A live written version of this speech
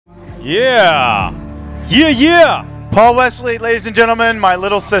Yeah. Yeah, yeah. Paul Wesley, ladies and gentlemen, my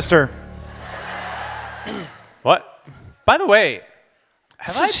little sister. What? By the way,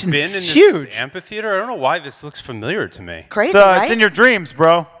 have I This been in is this huge. amphitheater? I don't know why this looks familiar to me. Crazy, right? It's in your dreams,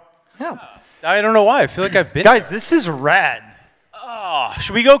 bro. Yeah. I don't know why. I feel like I've been Guys, this is rad. Oh,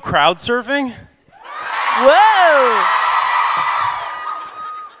 should we go crowd surfing? Whoa!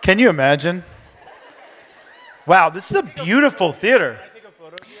 Can you imagine? Wow, this is a beautiful theater.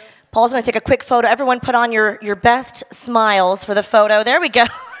 Paul's going to take a quick photo. Everyone put on your best smiles for the photo. There we go.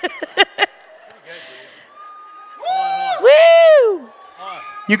 Woo!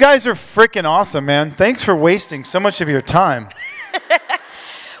 You guys are freaking awesome, man. Thanks for wasting so much of your time.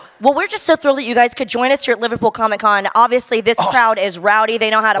 Well, we're just so thrilled that you guys could join us here at Liverpool Comic Con. Obviously, this crowd is rowdy. They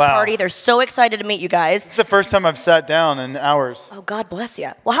know how to party. They're so excited to meet you guys. It's the first time I've sat down in hours. Oh, God bless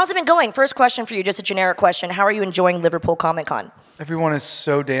you. Well, how's it been going? First question for you, just a generic question. How are you enjoying Liverpool Comic Con? Everyone is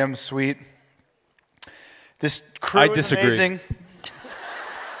so damn sweet. This crew is disagree. amazing.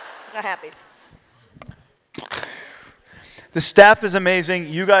 Not happy. The staff is amazing.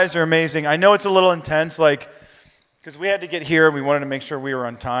 You guys are amazing. I know it's a little intense, because we had to get here. We wanted to make sure we were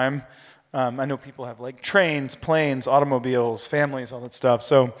on time. I know people have trains, planes, automobiles, families, all that stuff.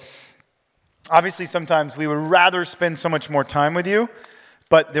 So obviously sometimes we would rather spend so much more time with you,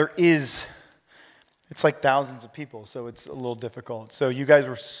 but it's like thousands of people, so it's a little difficult. So you guys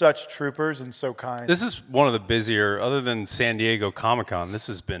were such troopers and so kind. This is one of the busier, other than San Diego Comic-Con, this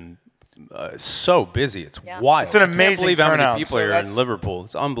has been so busy. It's wild. It's an amazing I can't believe how turnout. many people are here in Liverpool.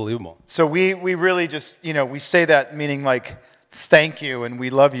 It's unbelievable. So we really just, we say that meaning thank you and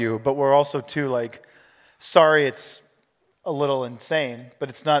we love you, but we're also too sorry it's a little insane, but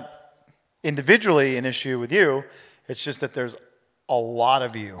it's not individually an issue with you. It's just that there's a lot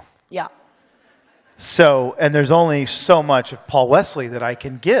of you. Yeah. So, and there's only so much of Paul Wesley that I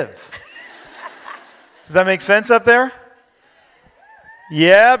can give. Does that make sense up there?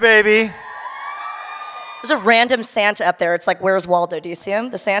 Yeah, baby. There's a random Santa up there. It's like, where's Waldo? Do you see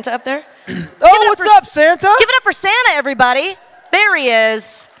him? The Santa up there? Oh, what's up, Santa? Give it up for Santa, everybody. There he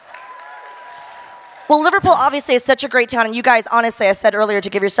is. Well, Liverpool obviously is such a great town, and you guys, honestly, I said earlier to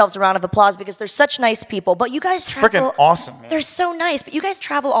give yourselves a round of applause because they're such nice people, but you guys travel. Freaking awesome, man. They're so nice, but you guys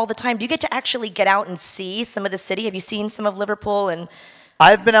travel all the time. Do you get to actually get out and see some of the city? Have you seen some of Liverpool? And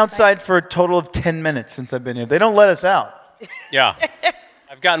I've been outside for a total of 10 minutes since I've been here. They don't let us out. Yeah.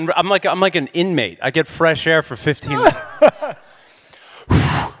 I'm like an inmate. I get fresh air for 15 minutes.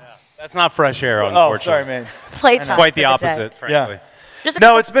 That's not fresh air, unfortunately. Oh, sorry, man. Playtime. Quite the for opposite, frankly. Yeah.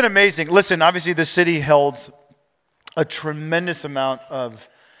 No, it's been amazing. Listen, obviously the city holds a tremendous amount of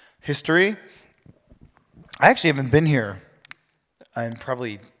history. I actually haven't been here in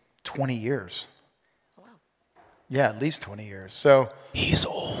probably 20 years. Oh, wow. Yeah, at least 20 years. So He's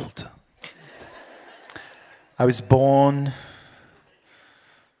old. I was born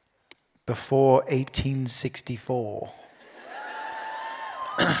before 1864.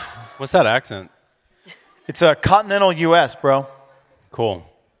 What's that accent? It's a continental U.S., bro. Cool.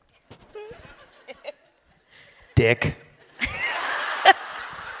 Dick.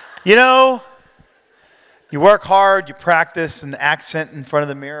 You work hard, you practice an accent in front of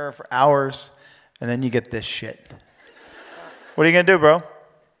the mirror for hours, and then you get this shit. What are you going to do, bro?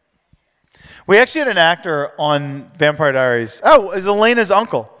 We actually had an actor on Vampire Diaries. Oh, it was Elena's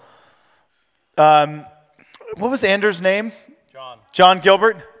uncle. What was Anders' name? John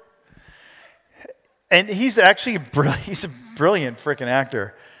Gilbert. And he's actually he's a brilliant freaking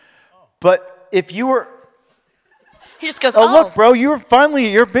actor. But if you were... He just goes, Oh, look, bro, you're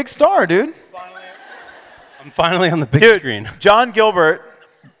a big star, dude. I'm finally on the big screen. John Gilbert,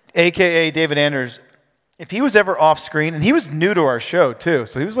 a.k.a. David Anders, if he was ever off screen, and he was new to our show, too,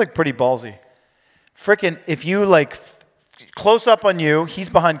 so he was, pretty ballsy. Frickin', if you, close up on you, he's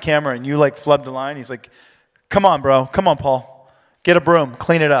behind camera, and you, flub the line, he's like, come on, bro. Come on, Paul. Get a broom.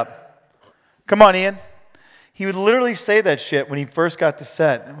 Clean it up. Come on, Ian. He would literally say that shit when he first got to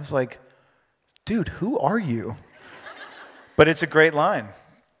set. I was like, dude, who are you? But it's a great line.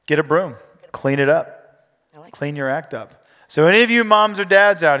 Get a broom. Clean it up. Clean your act up. So any of you moms or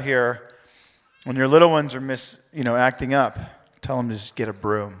dads out here, when your little ones are acting up, tell them to just get a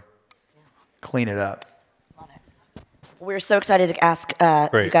broom. Clean it up. Love it. We're so excited to ask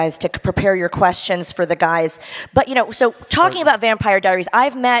you guys to prepare your questions for the guys. But, so talking about Vampire Diaries,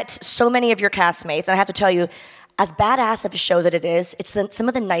 I've met so many of your castmates, and I have to tell you, as badass of a show that it is, it's some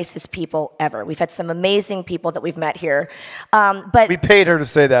of the nicest people ever. We've had some amazing people that we've met here. But we paid her to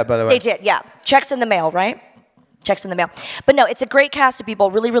say that, by the way. They did, yeah. Checks in the mail, right? Checks in the mail. But no, it's a great cast of people,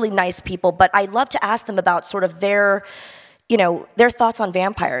 really, really nice people. But I love to ask them about sort of their their thoughts on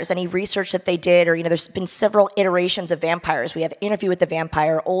vampires, any research that they did, or, there's been several iterations of vampires. We have Interview with the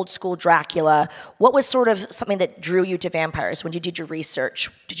Vampire, Old School Dracula. What was sort of something that drew you to vampires when you did your research?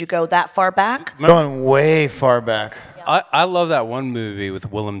 Did you go that far back? Going way far back. I love that one movie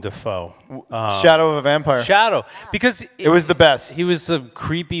with Willem Dafoe. Shadow of a Vampire. Shadow. Because it was the best. He was a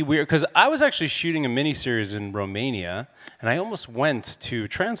creepy, weird, because I was actually shooting a miniseries in Romania, and I almost went to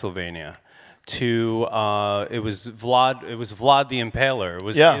Transylvania. It was Vlad the Impaler. It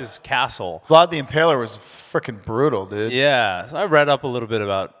was his castle. Vlad the Impaler was freaking brutal, dude. Yeah, so I read up a little bit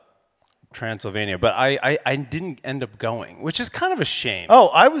about Transylvania, but I didn't end up going, which is kind of a shame.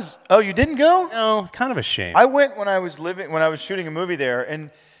 Oh, you didn't go? No, kind of a shame. I went when I was shooting a movie there,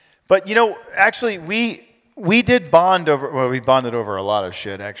 but actually we did bond over. Well, we bonded over a lot of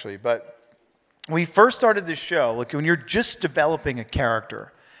shit actually, but we first started this show. Look, when you're just developing a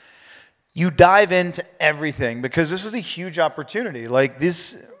character, you dive into everything because this was a huge opportunity. Like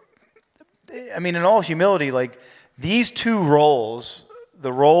this, I mean, in all humility, like these two roles,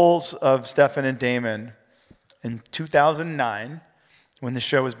 the roles of Stefan and Damon in 2009, when the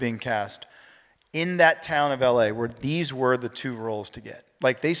show was being cast, in that town of LA, where these were the two roles to get.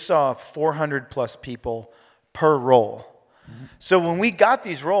 Like they saw 400 plus people per role. Mm-hmm. So when we got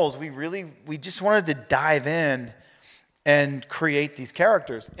these roles, we just wanted to dive in and create these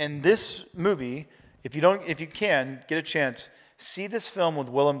characters. And this movie, if you can get a chance, see this film with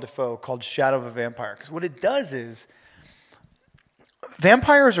Willem Dafoe called Shadow of a Vampire. Because what it does is,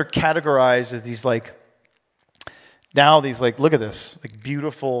 vampires are categorized as these look at this, like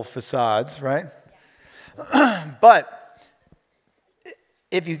beautiful facades, right? But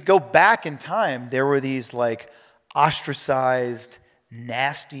if you go back in time, there were these like ostracized,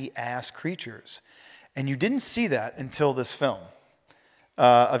 nasty ass creatures. And you didn't see that until this film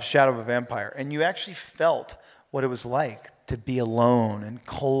of Shadow of a Vampire. And you actually felt what it was like to be alone and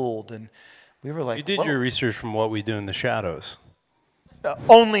cold. And we were like, you did your research from What We Do in the Shadows.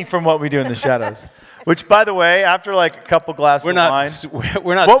 Only from What We Do in the Shadows. Which, by the way, after like a couple glasses of wine,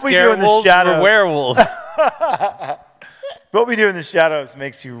 we're not What We Do in the Shadows, we're werewolves. What We Do in the Shadows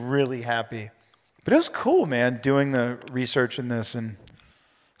makes you really happy. But it was cool, man, doing the research in this, and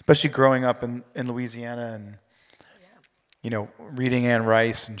especially growing up in Louisiana and, reading Anne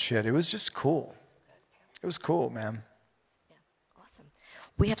Rice and shit. It was just cool. It was cool, man. Yeah, awesome.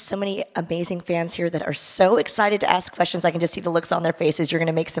 We have so many amazing fans here that are so excited to ask questions. I can just see the looks on their faces. You're going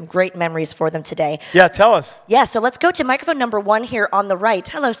to make some great memories for them today. Yeah, tell us. Yeah, so let's go to microphone number 1 here on the right.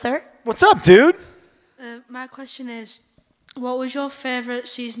 Hello, sir. What's up, dude? My question is, what was your favorite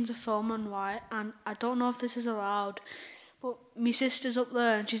season to film and why? And I don't know if this is allowed, but my sister's up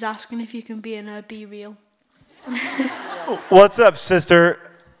there and she's asking if you can be in her Be Real. What's up,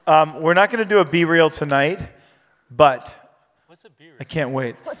 sister? We're not going to do a Be Real tonight, but What's a Be Real? I can't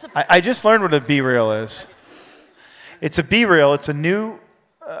wait. I just learned what a Be Real is. It's a Be Real. It's a new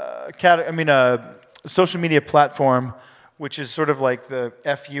social media platform, which is sort of like the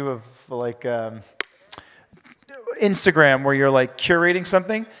FU of like Instagram, where you're like curating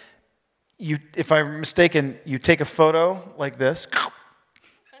something. If I'm mistaken, you take a photo like this,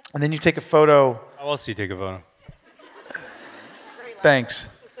 and then you take a photo. How else do you take a photo? Thanks.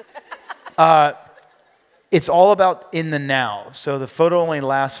 It's all about in the now. So the photo only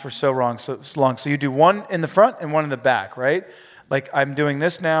lasts for so long. So you do one in the front and one in the back, right? Like I'm doing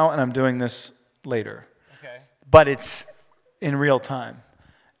this now and I'm doing this later. Okay. But it's in real time.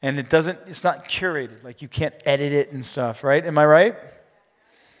 And it's not curated. Like you can't edit it and stuff, right? Am I right?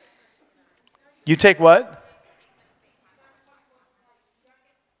 You take what?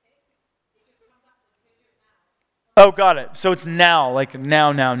 Oh, got it. So it's now, like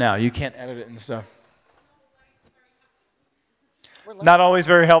now. You can't edit it and stuff. Not always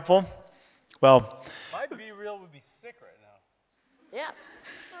very helpful. Well. My Be Real would be sick right now. Yeah.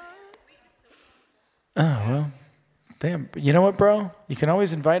 Oh, well. Damn. You know what, bro? You can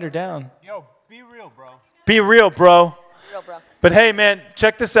always invite her down. Yo, be real, bro. Be real, bro. Real, bro. But hey, man,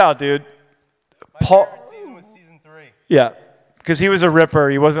 check this out, dude. My favorite season was season 3. Yeah. Because he was a ripper.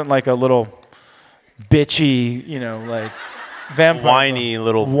 He wasn't like a little bitchy, like vampire. Whiny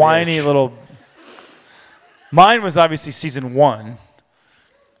little bitch. Mine was obviously season 1.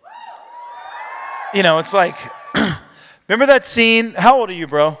 It's like, remember that scene? How old are you,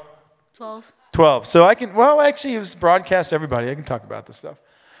 bro? 12. 12. So actually, it was broadcast everybody. I can talk about this stuff.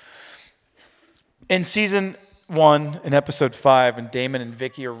 In season 1, in episode 5, and Damon and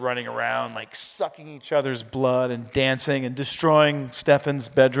Vicky are running around, like sucking each other's blood and dancing and destroying Stefan's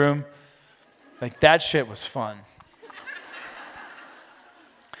bedroom. Like, that shit was fun.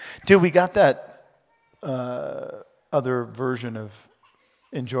 Dude, we got that other version of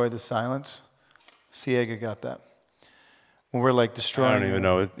Enjoy the Silence. Ciega got that. When we're like destroying. I don't even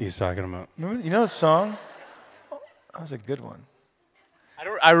know what he's talking about. Remember, you know the song? Oh, that was a good one.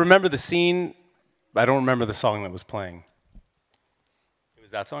 I remember the scene. I don't remember the song that was playing. It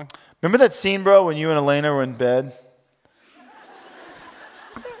was that song? Remember that scene, bro, when you and Elena were in bed?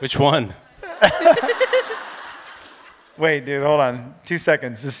 Which one? Wait, dude, hold on. 2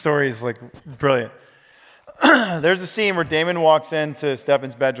 seconds. This story is like brilliant. There's a scene where Damon walks into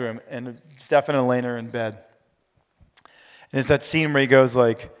Stefan's bedroom and Stefan and Elena are in bed. And it's that scene where he goes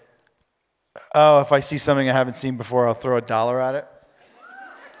like, oh, if I see something I haven't seen before, I'll throw $1 at it.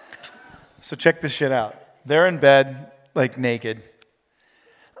 So check this shit out. They're in bed, like naked.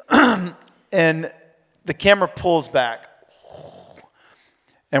 And the camera pulls back.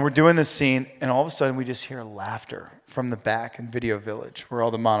 And we're doing this scene, and all of a sudden we just hear laughter from the back in Video Village, where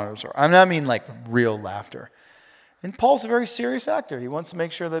all the monitors are. I mean like real laughter. And Paul's a very serious actor. He wants to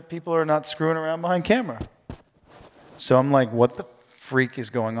make sure that people are not screwing around behind camera. So I'm like, what the freak is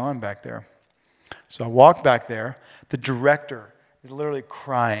going on back there? So I walk back there. The director is literally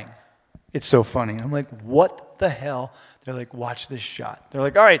crying. It's so funny. I'm like, what the hell? They're like, watch this shot. They're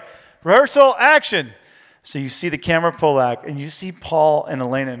like, all right, rehearsal, action. So you see the camera pull back, and you see Paul and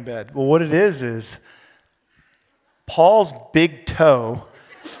Elena in bed. Well, what it is Paul's big toe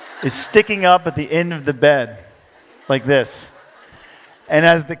is sticking up at the end of the bed, like this. And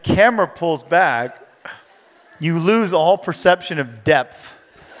as the camera pulls back, you lose all perception of depth.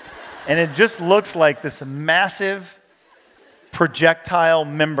 And it just looks like this massive projectile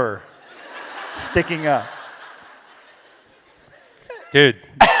member sticking up. Dude.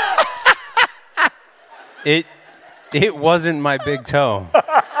 It wasn't my big toe.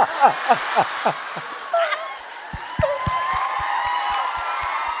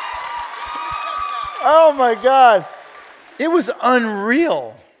 Oh my God. It was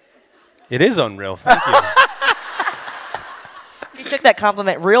unreal. It is unreal. Thank you. You took that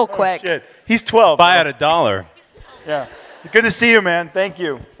compliment real quick. Shit. He's 12. If I had $1. Yeah. Good to see you, man. Thank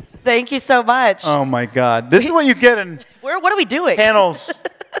you. Thank you so much. Oh my God. This is what you get in What are we doing? panels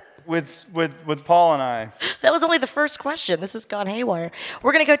with Paul and I. That was only the first question. This has gone haywire.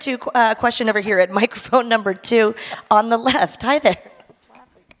 We're going to go to a question over here at microphone number 2 on the left. Hi there.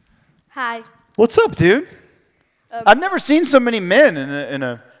 Hi. What's up, dude? I've never seen so many men in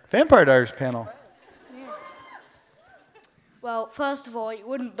a Vampire Diaries panel. Yeah. Well, first of all, you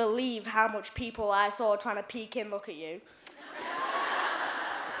wouldn't believe how much people I saw trying to peek in, look at you.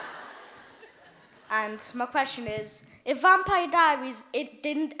 And my question is, if Vampire Diaries, it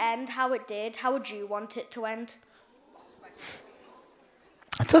didn't end how it did, how would you want it to end?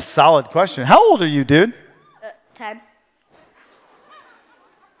 That's a solid question. How old are you, dude? 10.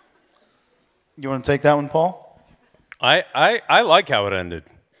 You want to take that one, Paul? I like how it ended.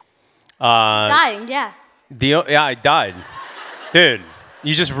 Dying, yeah. Yeah, I died. Dude,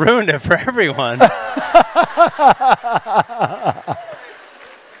 you just ruined it for everyone.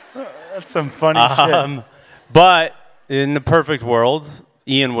 That's some funny shit. But in the perfect world,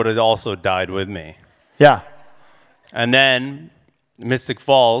 Ian would have also died with me. Yeah. And then Mystic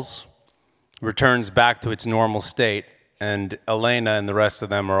Falls returns back to its normal state, and Elena and the rest of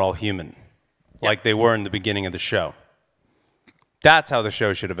them are all human, like they were in the beginning of the show. That's how the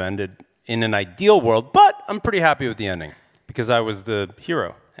show should have ended in an ideal world, but I'm pretty happy with the ending because I was the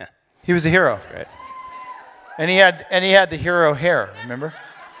hero. Yeah. He was a hero. That's right. And he had the hero hair, remember?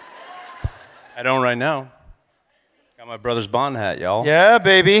 I don't right now. Got my brother's Bond hat, y'all. Yeah,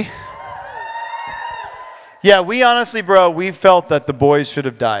 baby. Yeah, we honestly, bro, we felt that the boys should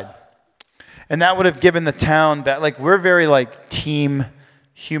have died. And that would have given the town back. Like, we're very, like, team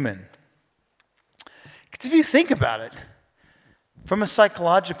human. Because if you think about it, from a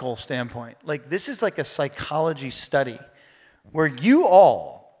psychological standpoint, like, this is like a psychology study where you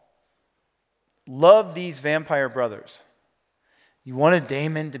all love these vampire brothers. You wanted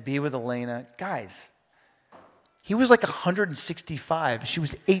Damon to be with Elena. Guys, he was like 165. She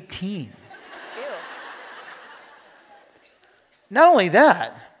was 18. Ew. Not only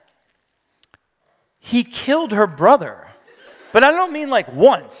that, he killed her brother. But I don't mean like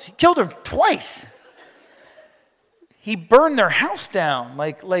once. He killed her twice. He burned their house down.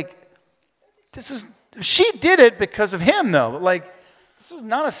 Like this is, she did it because of him though. Like, this was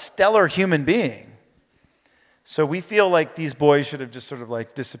not a stellar human being. So we feel like these boys should have just sort of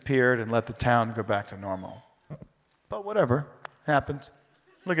like disappeared and let the town go back to normal. But whatever, happens.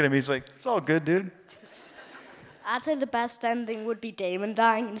 Look at him, he's like, it's all good, dude. I'd say the best ending would be Damon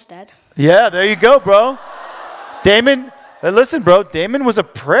dying instead. Yeah, there you go, bro. Damon, listen, bro, Damon was a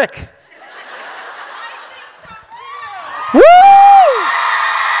prick.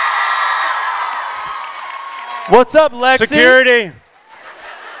 What's up, Lexi? Security.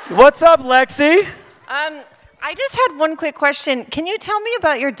 What's up, Lexi? I just had one quick question. Can you tell me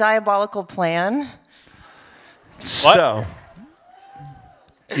about your diabolical plan? So,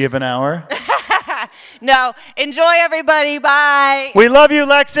 you have an hour? No. Enjoy, everybody. Bye. We love you,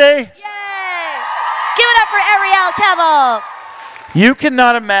 Lexi. Yay! Give it up for Ariel Kevel. You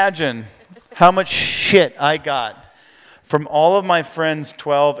cannot imagine how much shit I got from all of my friends'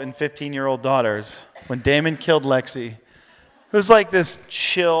 12 and 15-year-old daughters when Damon killed Lexi, who's like this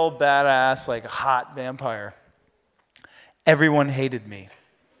chill, badass, like hot vampire. Everyone hated me.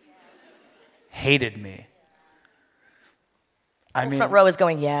 Hated me. I mean, front row is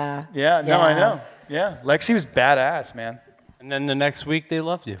going, yeah. Yeah, no, I know. Yeah, Lexi was badass, man. And then the next week they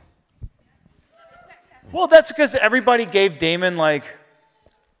loved you. Well, that's because everybody gave Damon like,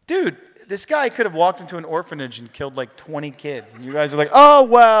 dude, this guy could have walked into an orphanage and killed like 20 kids. And you guys are like, oh,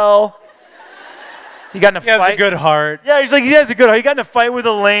 well. He got in a fight. He has a good heart. Yeah, he's like, he has a good heart. He got in a fight with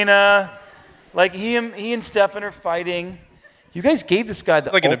Elena. Like, he and Stefan are fighting. You guys gave this guy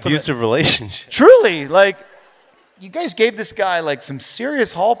the like an abusive relationship. Truly, like, you guys gave this guy like some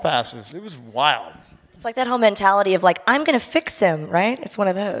serious hall passes. It was wild. It's like that whole mentality of like, I'm going to fix him, right? It's one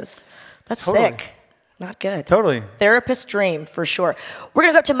of those. That's sick. Not good. Totally. Therapist dream, for sure. We're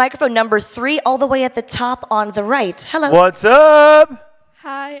going to go up to microphone number 3, all the way at the top on the right. Hello. What's up?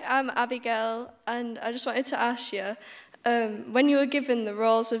 Hi, I'm Abigail, and I just wanted to ask you, when you were given the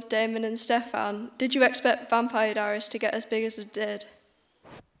roles of Damon and Stefan, did you expect Vampire Diaries to get as big as it did?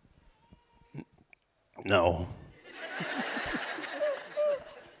 No.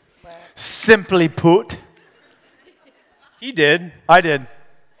 Simply put. He did. I did.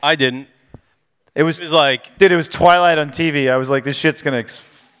 I didn't. It was like, dude, it was Twilight on TV. I was like, this shit's gonna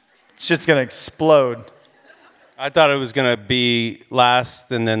explode. I thought it was gonna be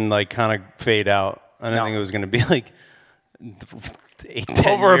last and then like kind of fade out. I didn't think it was gonna be like 8-10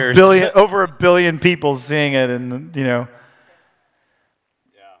 over years. Over a billion people seeing it, and you know.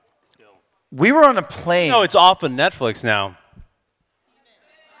 Yeah. Still. We were on a plane. No, it's off of Netflix now.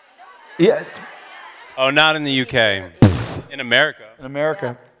 Yeah. Oh, not in the UK. In America. In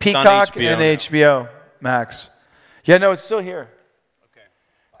America. Peacock and HBO Max. Yeah, no, it's still here. Okay.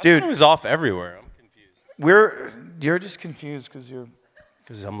 Dude, it was off everywhere. I'm confused. You're just confused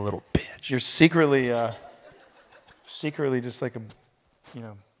because I'm a little bitch. You're secretly just like a,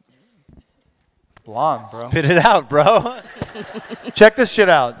 blonde, bro. Spit it out, bro. Check this shit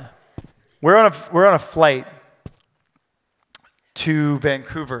out. We're on a flight to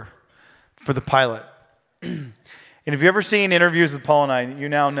Vancouver for the pilot. And if you've ever seen interviews with Paul and I, you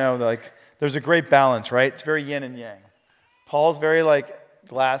now know that, like, there's a great balance, right? It's very yin and yang. Paul's very like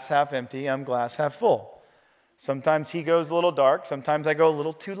glass half empty, I'm glass half full. Sometimes he goes a little dark, sometimes I go a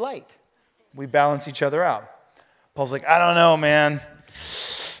little too light. We balance each other out. Paul's like, I don't know, man.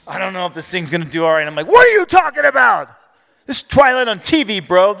 I don't know if this thing's gonna do all right. I'm like, what are you talking about? This is Twilight on TV,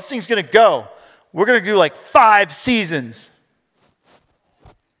 bro. This thing's gonna go. We're gonna do like 5 seasons.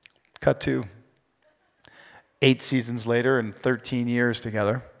 Cut to 8 seasons later and 13 years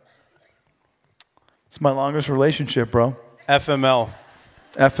together. It's my longest relationship, bro. FML.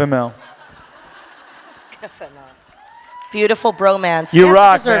 FML. Beautiful bromance. You yes,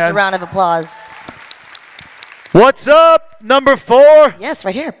 rock, deserves man. a round of applause. What's up, number 4? Yes,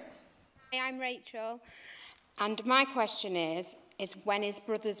 right here. Hi, I'm Rachel, and my question is when is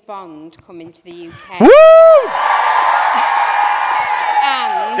Brothers Bond coming to the UK? Woo!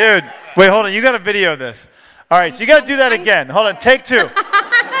 And Dude, wait, hold on. You got to video this. All right, so you got to do that again. Hold on, take 2.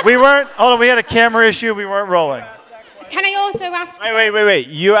 We had a camera issue. We weren't rolling. can I also ask? Wait.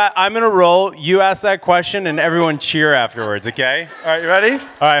 I'm going to roll. You ask that question, and everyone cheer afterwards, okay? All right, you ready? All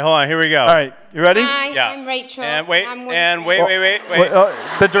right, hold on. Here we go. All right, you ready? Hi, Yeah. I'm Rachel. And wait. Wait,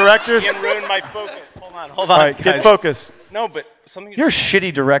 the director's... Ian ruined my focus. Hold on, All right, guys. get focused. No, but something... You're a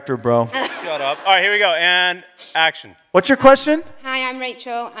shitty director, bro. Shut up. All right, here we go. And action. What's your question? Hi, I'm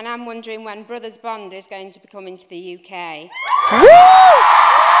Rachel, and I'm wondering when Brothers Bond is going to be coming to the UK. Woo!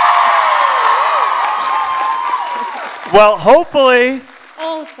 Well, hopefully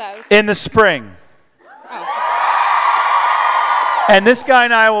Also, in the spring. oh, And this guy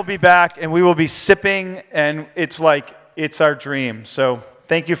and I will be back, and we will be sipping, and it's our dream. So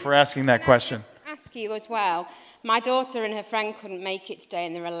thank you for asking that question. ask you as well. My daughter and her friend couldn't make it today,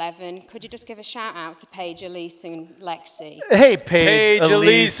 and they're 11. Could you just give a shout out to Paige, Elise, and Lexi? Hey, Paige,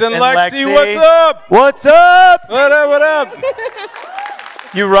 Elise, and Lexi, what's up? What's up? What up?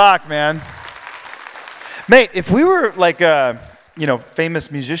 You rock, man. Mate, if we were like,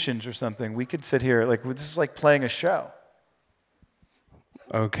 famous musicians or something, we could sit here, like, this is like playing a show.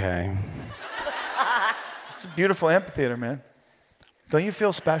 Okay. It's a beautiful amphitheater, man. Don't you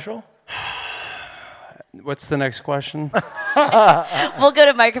feel special? What's the next question? We'll go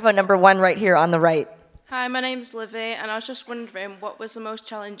to microphone number 1 right here on the right. Hi, my name's Livy, and I was just wondering what was the most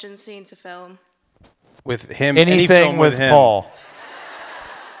challenging scene to film? With him, anything with him. Paul.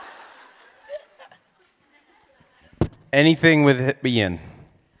 Anything with Ian,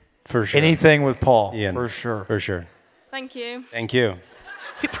 for sure. Anything with Paul, Ian, for sure. For sure. Thank you. Thank you.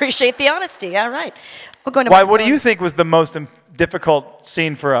 We appreciate the honesty. All right. We're going to Why? What do you think was the most difficult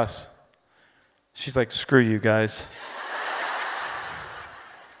scene for us? She's like, screw you guys.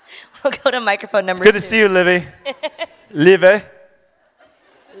 We'll go to microphone number 2. Good to see you, Livy. Livy.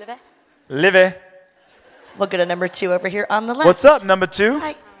 Livy. We'll go to number 2 over here on the left. What's up, number 2?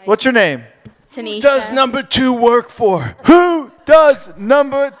 Hi. What's your name? Tanisha. Who does number 2 work for? Who does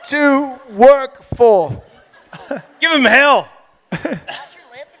number 2 work for? Give him hell.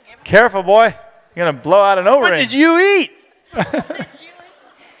 Careful, boy. You're going to blow out an O-ring. What did you eat?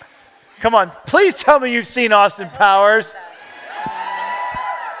 Come on. Please tell me you've seen Austin Powers.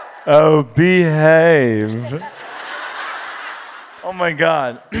 Oh, behave. Oh, my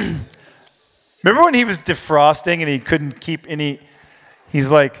God. Remember when he was defrosting and he couldn't keep any...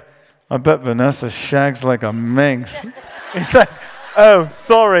 He's like, I bet Vanessa shags like a minx. He's like, oh,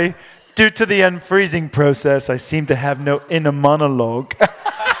 sorry. Due to the unfreezing process, I seem to have no inner monologue.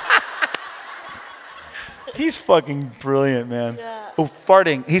 He's fucking brilliant, man. Yeah. Oh,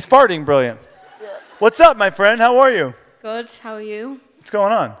 farting. He's farting brilliant. Yeah. What's up, my friend? How are you? Good. How are you? What's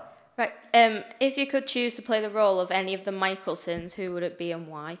going on? Right. If you could choose to play the role of any of the Michaelsons, who would it be and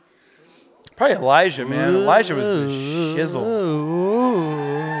why? Probably Elijah, man. Elijah was the shizzle.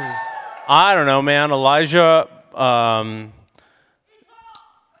 I don't know, man. Elijah.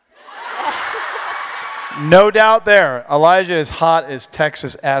 No doubt there. Elijah is hot as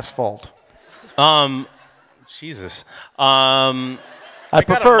Texas asphalt. Jesus. I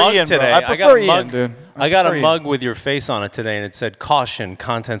prefer Ian today. I prefer Ian, dude. I got a mug with your face on it today, and it said, "Caution,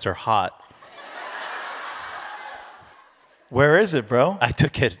 contents are hot." Where is it, bro? I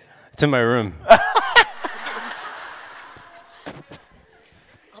took it. It's in my room.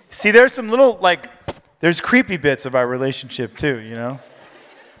 See, there's some little, like, there's creepy bits of our relationship, too, you know?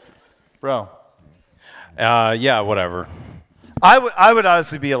 Bro. Yeah, whatever. I would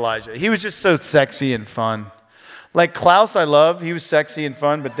honestly be Elijah. He was just so sexy and fun. Like Klaus, I love. He was sexy and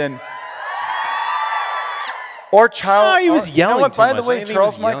fun, but then... Or Charles... No, he was yelling you know what, too by much. the way, I think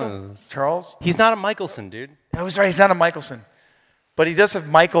Charles he was Michael... yelling. Charles? He's not a Michelson, dude. That was right. He's not a Michelson. But he does have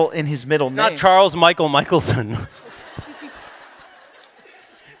Michael in his middle name. Not Charles Michael Michelson.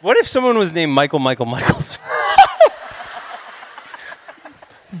 What if someone was named Michael Michelson?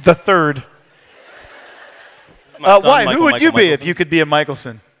 The third. Why? Who would you be if you could be a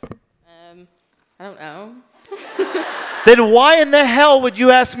Michelson? I don't know. Then why in the hell would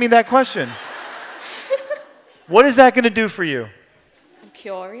you ask me that question? What is that going to do for you? I'm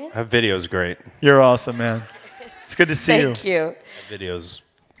curious. That video's great. You're awesome, man. It's good to see you. Thank you. That video's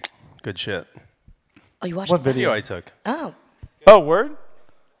good shit. Oh, you watched What that? video I took. Oh. Oh, word?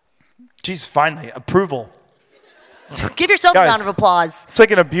 Jeez, finally. Approval. Give yourself Guys, a round of applause. It's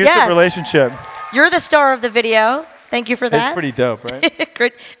like an abusive Yes. relationship. You're the star of the video. Thank you for that. It's pretty dope, right?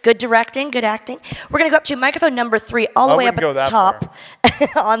 Good directing, good acting. We're going to go up to microphone number 3, all the way up at the top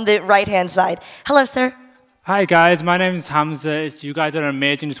on the right-hand side. Hello, sir. Hi, guys. My name is Hamza. You guys are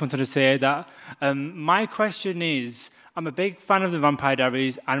amazing. Just wanted to say that. My question is, I'm a big fan of the Vampire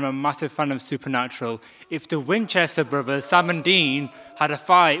Diaries, and I'm a massive fan of Supernatural. If the Winchester brothers, Sam and Dean, had a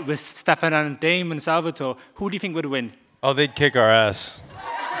fight with Stefan and Damon and Salvatore, who do you think would win? Oh, they'd kick our ass.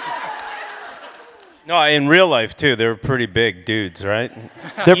 No, in real life, too, they're pretty big dudes, right?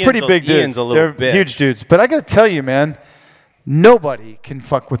 They're pretty big dudes. Ian's a little They're bitch. huge dudes. But I got to tell you, man, nobody can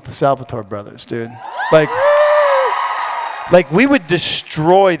fuck with the Salvatore brothers, dude. Like we would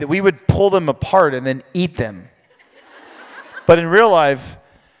destroy that. We would pull them apart and then eat them. But in real life,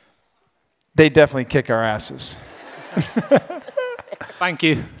 they definitely kick our asses. Thank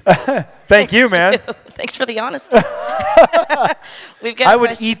you. Thank you, man. Thanks for the honesty. We've got I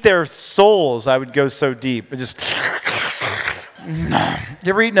would eat their souls. I would go so deep. And just. You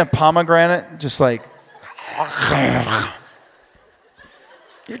ever eaten a pomegranate? Just like.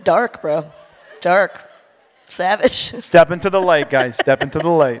 You're dark, bro. Dark. Savage. Step into the light, guys. Step into the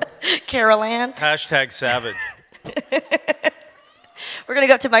light. Carol Ann. Hashtag savage. We're going to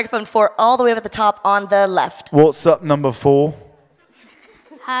go up to microphone 4, all the way up at the top on the left. What's up, number 4?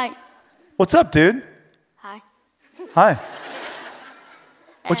 Hi. What's up, dude? Hi. Hi.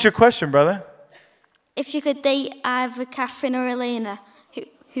 What's your question, brother? If you could date either Catherine or Elena,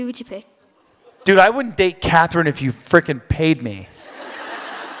 who would you pick? Dude, I wouldn't date Catherine if you frickin' paid me.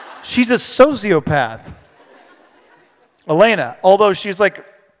 She's a sociopath. Elena, although she's like,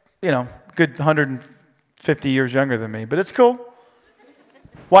 you know, good 150 years younger than me, but it's cool.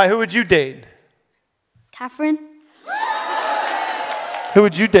 Why? Who would you date? Catherine. Who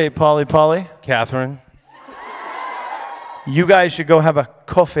would you date, Polly? Catherine. You guys should go have a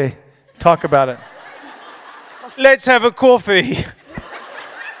coffee. Talk about it. Let's have a coffee.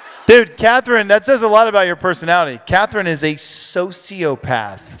 Dude, Catherine, that says a lot about your personality. Catherine is a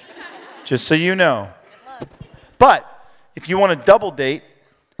sociopath, just so you know. But if you want a double date,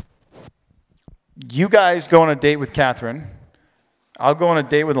 you guys go on a date with Catherine. I'll go on a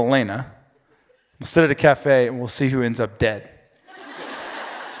date with Elena. We'll sit at a cafe and we'll see who ends up dead.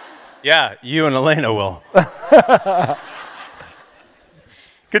 Yeah, you and Elena will.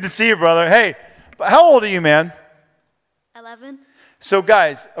 Good to see you, brother. Hey, how old are you, man? 11. So,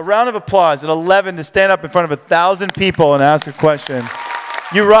 guys, a round of applause at 11 to stand up in front of 1,000 people and ask a question.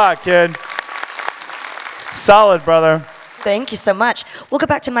 You rock, kid. Solid, brother. Thank you so much. We'll go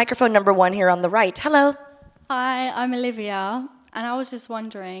back to microphone number 1 here on the right. Hello. Hi, I'm Olivia, and I was just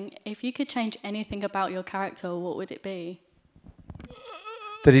wondering, if you could change anything about your character, what would it be?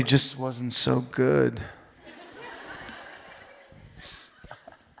 That he just wasn't so good.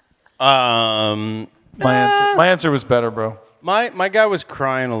 My answer was better, bro. My guy was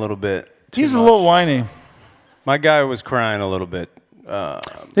crying a little bit. He was a little whiny. My guy was crying a little bit.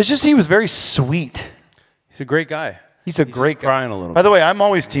 It's just he was very sweet. He's a great guy. He's a great guy. Crying a little By bit. the way, I'm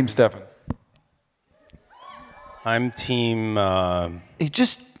always team Stefan. I'm team He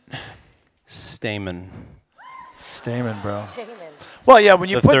just Stamen. Stamen, bro. Well, yeah, when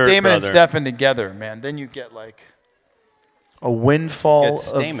you The put third Damon and brother. Stefan together, man, then you get like a windfall Get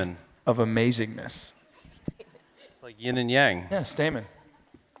Stamen. of amazingness. It's like yin and yang. Yeah, stamen.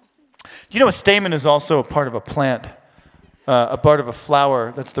 You know, a stamen is also a part of a plant, a part of a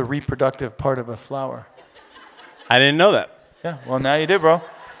flower. That's the reproductive part of a flower. I didn't know that. Yeah, well, now you did, bro.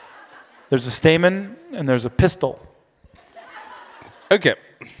 There's a stamen and there's a pistil. Okay.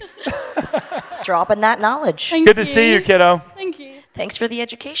 Dropping that knowledge. Good to see you, kiddo. Thank you. Thanks for the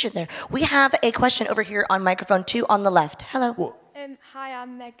education there. We have a question over here on microphone 2 on the left. Hello. Hi,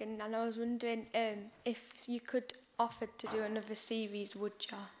 I'm Megan, and I was wondering if you could offer to do another series, would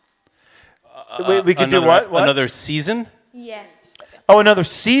you? Wait, we could do what? Another season? Yeah. Oh, another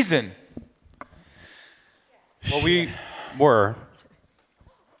season. Well, we were.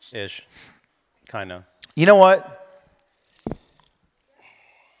 Ish. Kind of. You know what?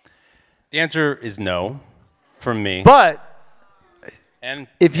 The answer is no from me. But And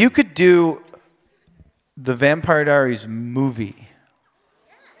if you could do the Vampire Diaries movie,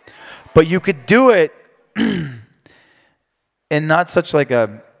 but you could do it in not such like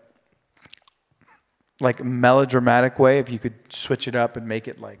a melodramatic way, if you could switch it up and make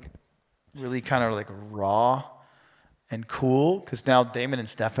it like really kind of like raw and cool, because now Damon and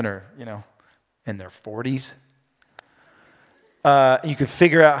Stefan are, you know, in their 40s. You could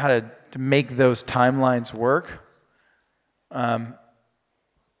figure out how to make those timelines work.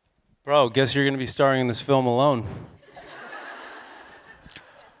 bro, guess you're going to be starring in this film alone.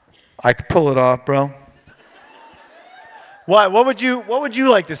 I could pull it off, bro. Why? What would you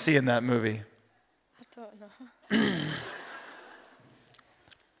like to see in that movie? I don't know.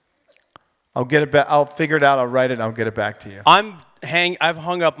 I'll get it back. I'll figure it out. I'll write it. And I'll get it back to you. I've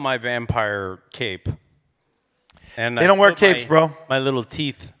hung up my vampire cape. And They don't wear capes, bro. My little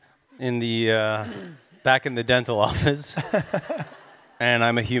teeth in the back in the dental office. And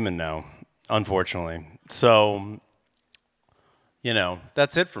I'm a human now, unfortunately. So, you know,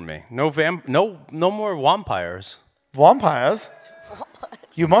 that's it for me. No more vampires. Vampires?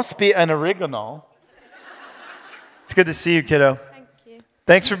 You must be an original. It's good to see you, kiddo. Thank you.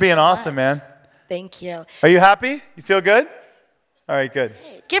 Thanks for being awesome, man. Thank you. Are you happy? You feel good? All right, good.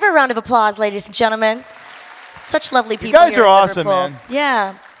 Give her a round of applause, ladies and gentlemen. Such lovely people. You guys here are in awesome, Liverpool. man.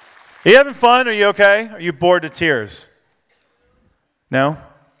 Yeah. Are you having fun? Are you okay? Are you bored to tears? No?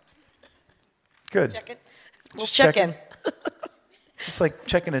 Good. We'll check in. Just like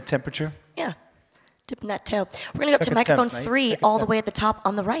checking a temperature. Yeah. Dipping that toe. We're going to go up to Check a microphone temp, mate. 3 Check a all the temp. way at the top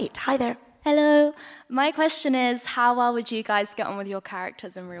on the right. Hi there. Hello. My question is, how well would you guys get on with your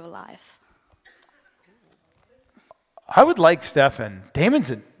characters in real life? I would like Stefan.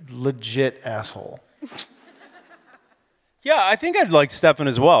 Damon's a legit asshole. Yeah, I think I'd like Stefan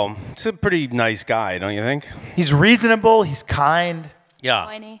as well. He's a pretty nice guy, don't you think? He's reasonable. He's kind. Yeah.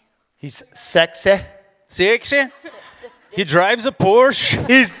 Whiny. He's sexy. Sexy? He drives a Porsche.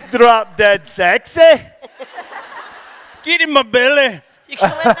 He's drop dead sexy. Get in my belly.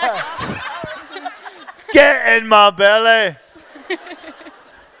 Get in my belly.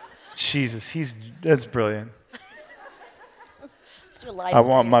 Jesus, that's brilliant. I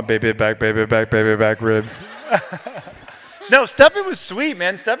want my baby back ribs. No, Stefan was sweet,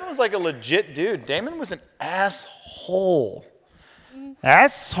 man. Stefan was like a legit dude. Damon was an asshole.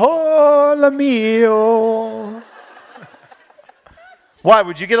 Asshole mio. Why?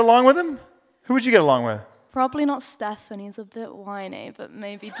 Would you get along with him? Who would you get along with? Probably not Stefan. He's a bit whiny, but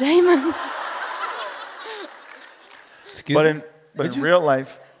maybe Damon. But in real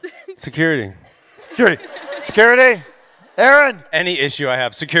life. Security. Security. Aaron. Any issue I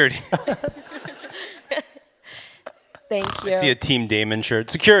have, security. Thank you. I see a Team Damon shirt.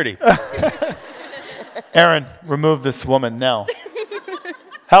 Security. Aaron, remove this woman now.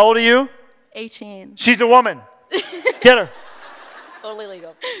 How old are you? 18. She's a woman. Get her. Totally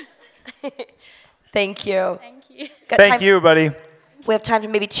legal. Thank you. Thank you. Thank you, buddy. We have time for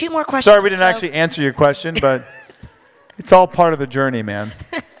maybe 2 more questions. Sorry we didn't actually answer your question, but it's all part of the journey, man.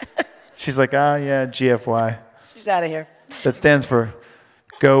 She's like, yeah, GFY. She's out of here. That stands for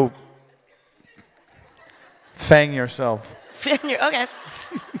go fang yourself. Okay.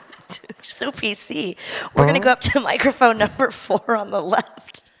 So PC. We're going to go up to microphone number 4 on the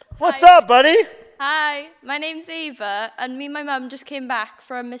left. What's up, buddy? Hi, my name's Eva, and me and my mum just came back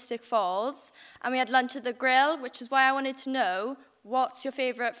from Mystic Falls, and we had lunch at the grill, which is why I wanted to know, what's your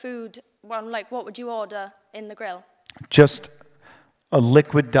favourite food? Well, like, what would you order in the grill? Just a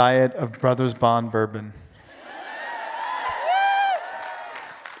liquid diet of Brothers Bond bourbon.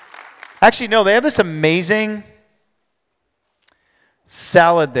 Actually, no, they have this amazing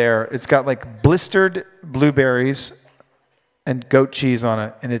salad there. It's got like blistered blueberries and goat cheese on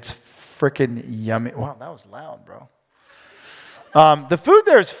it, and it's freaking yummy. Wow, that was loud, bro. The food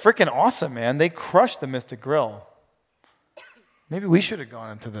there is freaking awesome, man. They crushed the Mystic Grill. Maybe we should have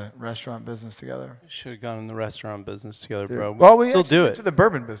gone into the restaurant business together. We should have gone in the restaurant business together, bro. Well, we still do it. To the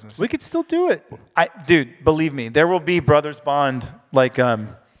bourbon business. We could still do it. Dude, believe me, there will be Brothers Bond like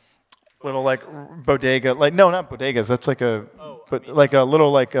little like bodega, like no, not bodegas. That's like a like a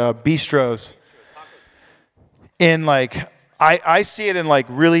little like bistros. In like I see it in like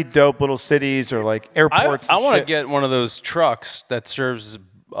really dope little cities or like airports. I want to get one of those trucks that serves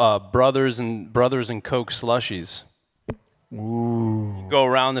Brothers and Coke slushies. Ooh. Go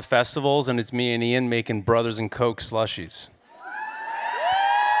around the festivals, and it's me and Ian making Brothers and Coke slushies.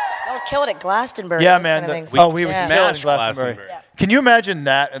 That would kill it at Glastonbury. Yeah, those man. kind of things. We would kill it in Glastonbury. Yeah. Can you imagine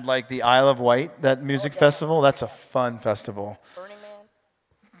that at like the Isle of Wight, that music festival? That's a fun festival.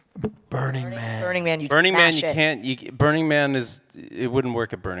 Burning Man. Burning Man, Burning Man, you can't. Burning Man it wouldn't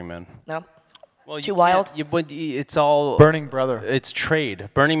work at Burning Man. No. Well, Too wild. It's all Burning Brother. It's trade.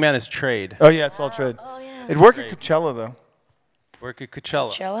 Burning Man is trade. Oh yeah, it's all trade. Oh yeah. It'd work at Coachella though. Work at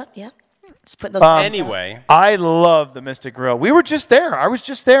Coachella. Coachella, yeah. Just put those anyway, I love the Mystic Grill. We were just there. I was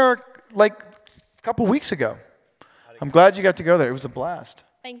just there like a couple weeks ago. I'm glad you got to go there. It was a blast.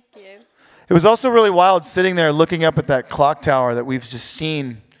 Thank you. It was also really wild sitting there looking up at that clock tower that we've just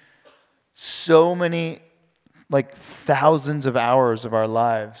seen so many, like thousands of hours of our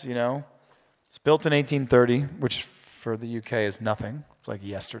lives, you know? It's built in 1830, which for the UK is nothing. It's like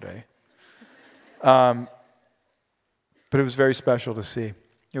yesterday. But it was very special to see.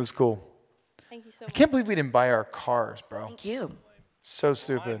 It was cool. Thank you so I much. can't believe we didn't buy our cars, bro. Thank you. So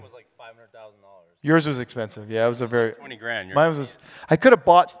stupid. Mine was like $500,000. Yours was expensive. Yeah, it was a very... 20 grand. Mine was... I could have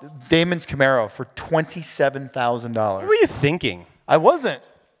bought Damon's Camaro for $27,000. What were you thinking? I wasn't.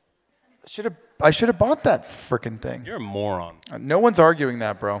 I should have bought that frickin' thing. You're a moron. No one's arguing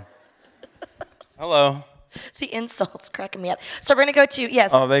that, bro. Hello. The insults cracking me up. So we're going to go to,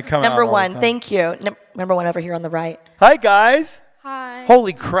 yes, Oh, they come out number all the 1. time. Thank you. Number 1 over here on the right. Hi, guys. Hi.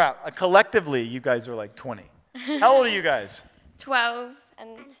 Holy crap. Collectively, you guys are like 20. How old are you guys? 12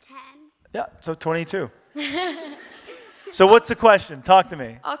 and 10. Yeah, so 22. So what's the question? Talk to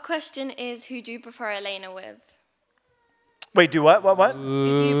me. Our question is, who do you prefer Elena with? Wait, do what? What? Who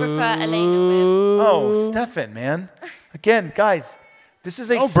do you prefer Elena with? Oh, Stefan, man. Again, guys, this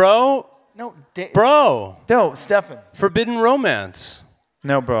is a... Oh, bro. No, bro. No, Stefan. Forbidden romance.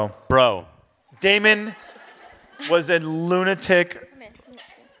 No, bro. Bro. Damon was a lunatic.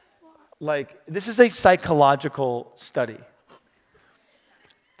 Like, this is a psychological study.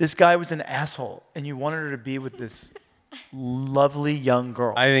 This guy was an asshole, and you wanted her to be with this lovely young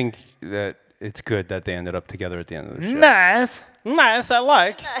girl. I think that it's good that they ended up together at the end of the show. Nice. Nice, I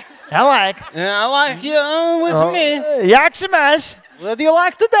like. Nice. I like. Yeah, I like you with me. Yakshimash. What do you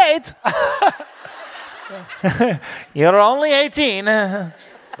like to date? You're only 18,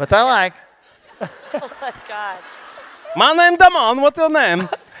 but I like. Oh, my God. My name Damon. What's your name?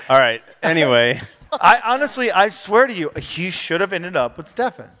 All right. Anyway. I swear to you, he should have ended up with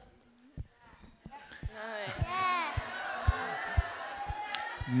Stefan.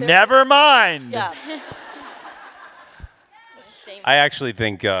 Never mind. Yeah. I actually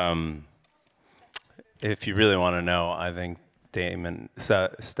think, if you really want to know, I think Damon,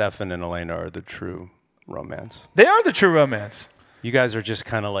 Stefan, and Elena are the true romance. They are the true romance. You guys are just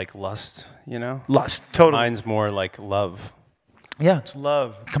kind of like lust, you know? Lust, totally. Mine's more like love. Yeah, it's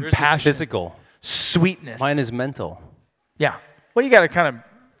love, compassion, yours is physical, sweetness. Mine is mental. Yeah. Well, you got to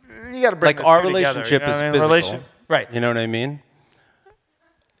bring like the our two relationship together, is you know what I mean? physical, right? You know what I mean?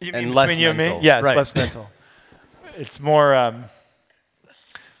 You and mean less between you mental. and me? Yeah, it's right. less mental. It's more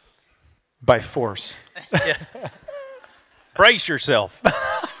by force. Yeah. Brace yourself.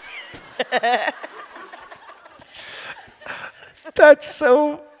 That's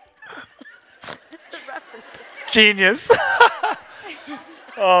so genius.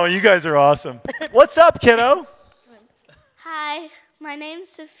 Oh, you guys are awesome. What's up, kiddo? Hi, my name's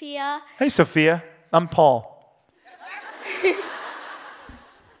Sophia. Hey, Sophia. I'm Paul.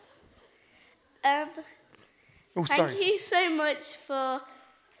 Oh, sorry. Thank you so much for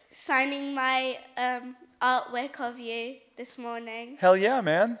signing my artwork of you this morning. Hell yeah,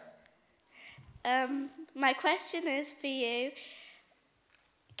 man. My question is for you.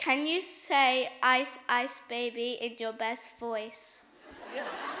 Can you say "Ice, Ice, Baby" in your best voice?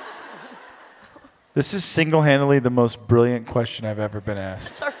 This is single-handedly the most brilliant question I've ever been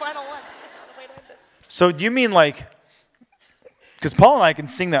asked. It's our final one. So do you mean like, because Paul and I can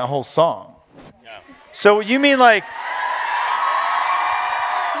sing that whole song. Yeah. So you mean like,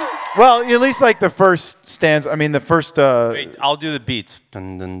 well, at least like the first stanza, I mean the first... Wait, I'll do the beats.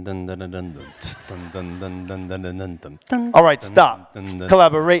 All right, stop.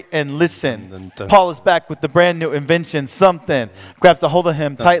 Collaborate and listen. Paul is back with the brand new invention, something. Grabs a hold of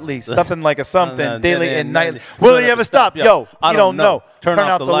him tightly, something like a something, daily and nightly. Will he ever stop? Yo, you don't know. Turn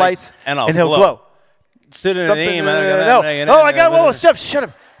out the lights and he'll glow. Something, no. Oh, I got, whoa, shut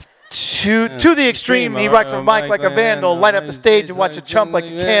up. To the extreme, he rocks a mic like a vandal, light up the stage and watch a chump like a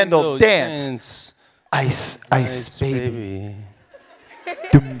candle dance. Ice, ice, baby.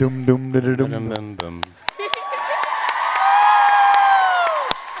 Dum dum dum dum dum dum.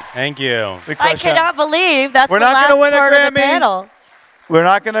 Thank you. I cannot believe that's We're the not last gonna win a part of the Grammy. panel. We're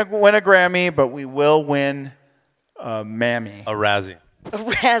not going to win a Grammy, but we will win a Mammy. A Razzie.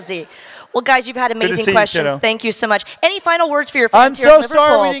 Razzie. Well, guys, you've had to amazing see you, questions. kiddo. Thank you so much. Any final words for your fans I'm here in so Liverpool?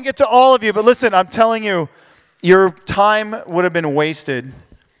 sorry we didn't get to all of you, but listen, I'm telling you, your time would have been wasted.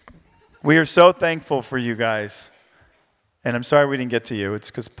 We are so thankful for you guys. And I'm sorry we didn't get to you. It's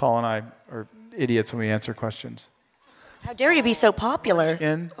because Paul and I are idiots when we answer questions. How dare you be so popular?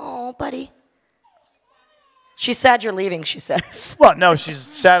 Oh, buddy. She's sad you're leaving, she says. Well, no, she's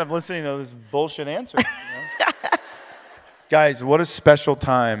sad of listening to this bullshit answer. You know? Guys, what a special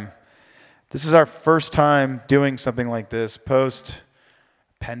time. This is our first time doing something like this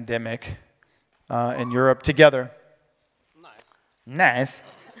post-pandemic in Europe together. Nice.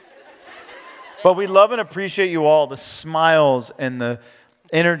 But we love and appreciate you all, the smiles and the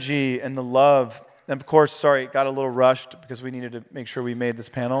energy and the love. And of course, sorry, it got a little rushed because we needed to make sure we made this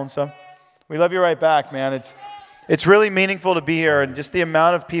panel and stuff. We love you right back, man. It's really meaningful to be here, and just the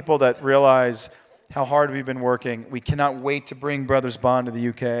amount of people that realize how hard we've been working. We cannot wait to bring Brothers Bond to the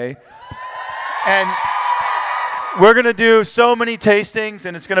UK. And we're going to do so many tastings,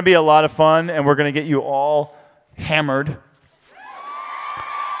 and it's going to be a lot of fun, and we're going to get you all hammered.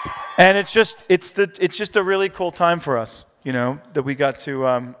 And it's just a really cool time for us, you know, that we got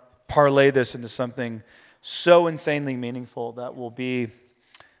to parlay this into something so insanely meaningful that will be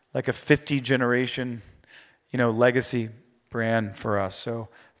like a 50-generation, you know, legacy brand for us. So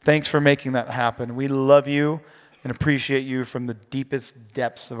thanks for making that happen. We love you and appreciate you from the deepest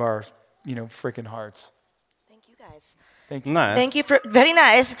depths of our, you know, freaking hearts. Thank you, guys. Thank you. Nice. Thank you for, very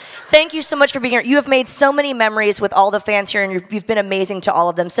nice. Thank you so much for being here. You have made so many memories with all the fans here, and you've been amazing to all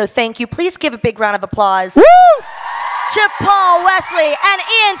of them. So thank you. Please give a big round of applause to Paul, Wesley, and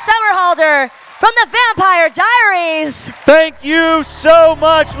Ian Somerhalder from the Vampire Diaries. Thank you so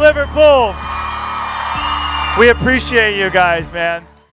much, Liverpool. We appreciate you guys, man.